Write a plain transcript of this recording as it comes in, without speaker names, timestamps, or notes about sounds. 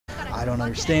I don't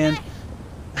understand.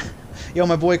 Yo,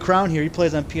 my boy Crown here, he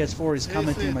plays on PS4. He's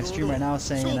commenting on my stream right now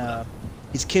saying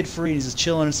he's kid-free, he's just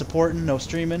chilling and supporting, no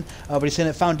streaming. But he's saying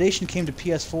that Foundation came to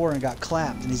PS4 and got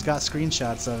clapped, and he's got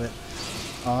screenshots of it.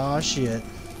 Aw, shit.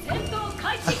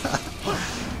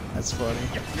 That's funny.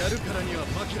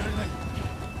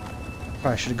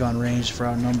 Probably should have gone ranged for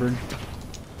outnumbered.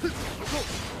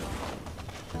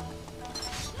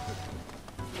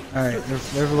 Alright,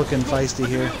 they're looking feisty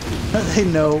here.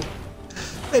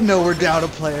 They know we're down a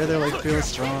player, they're like feeling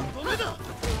strong.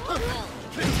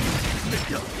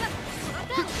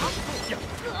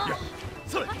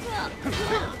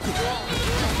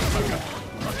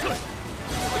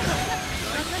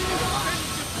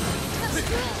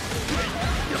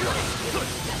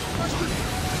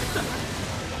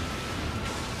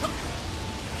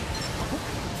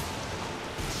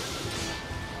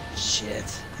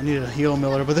 Shit. I need a heal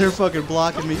Miller, but they're fucking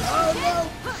blocking me. Oh no!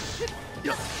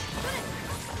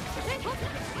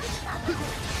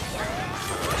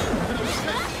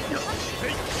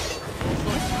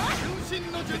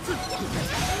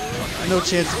 No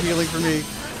chance of healing for me.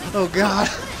 Oh god.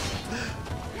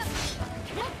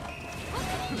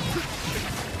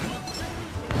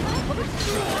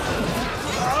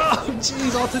 Oh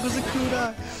jeez, all it took was a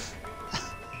kunai.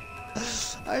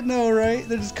 I know, right?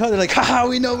 They're just they're like, haha,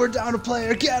 we know we're down a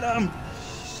player, get him!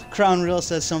 Crown Real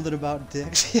says something about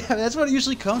dicks. Yeah, that's what it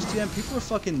usually comes to, man. People are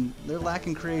fucking, they're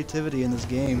lacking creativity in this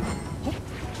game.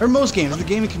 Or most games, the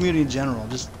gaming community in general.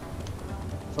 Just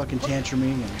fucking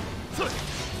tantruming and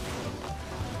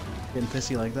getting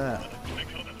pissy like that.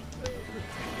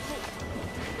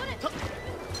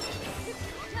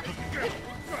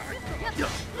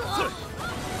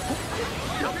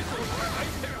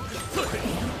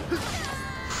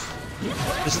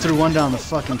 Just threw one down the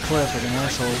fucking cliff like an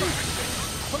asshole.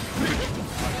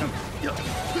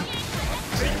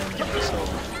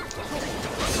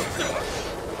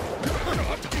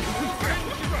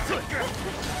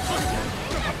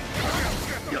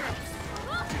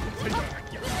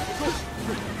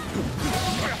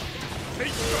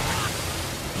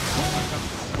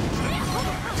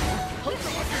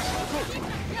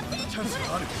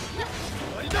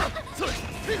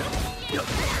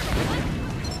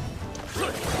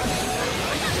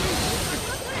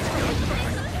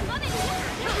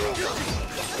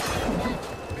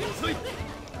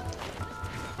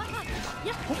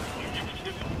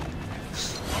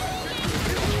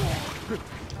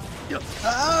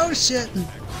 Oh shit!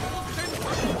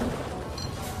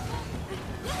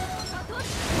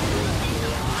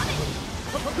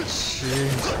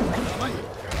 Shit.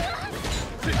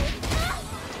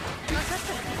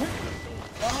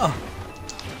 Oh.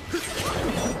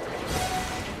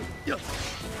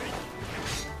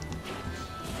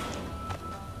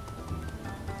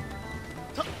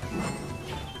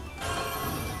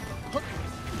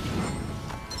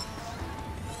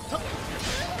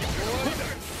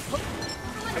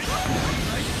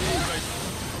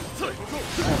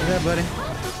 After that, buddy.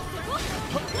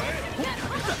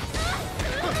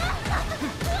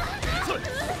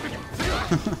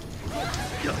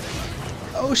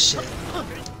 Oh shit.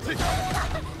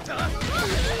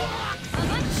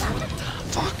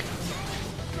 Fuck.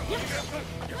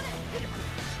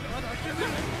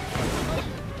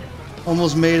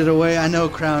 Almost made it away. I know,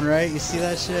 Crown, right? You see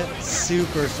that shit?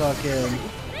 Super fucking...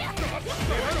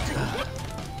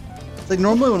 It's like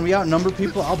normally when we outnumber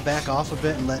people, I'll back off a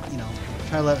bit and let, you know,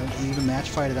 try to let an even match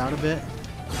fight it out a bit.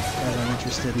 Guys, I'm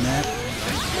interested in that.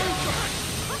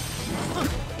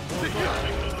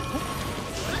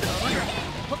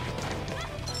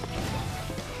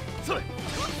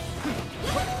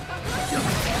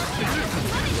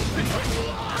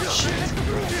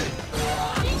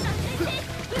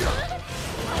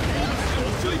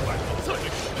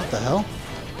 What the hell?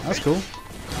 That's cool.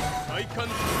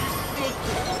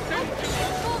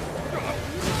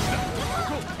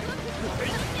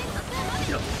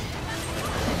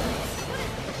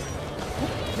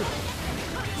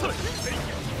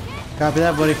 Copy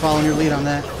that, buddy. Following your lead on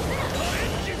that.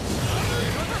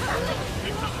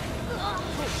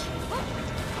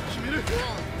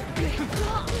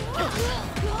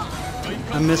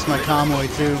 I missed my Kamui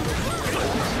too.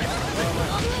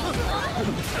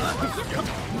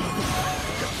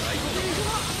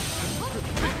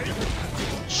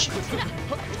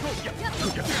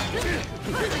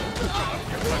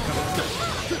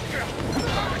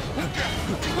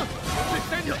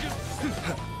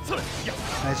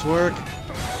 Nice work.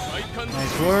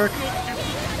 Nice work.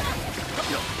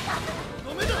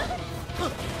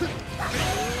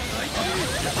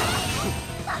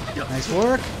 Nice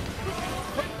work.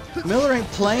 Miller ain't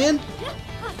playing.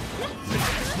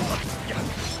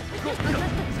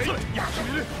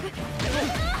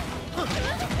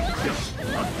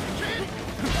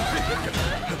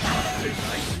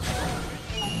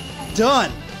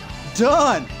 Done!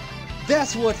 Done!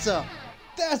 That's what's up!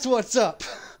 That's what's up!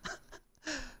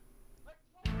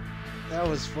 That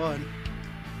was fun.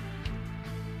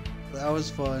 That was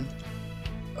fun.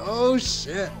 Oh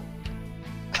shit!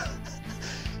 I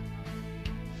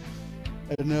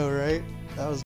know, right? That was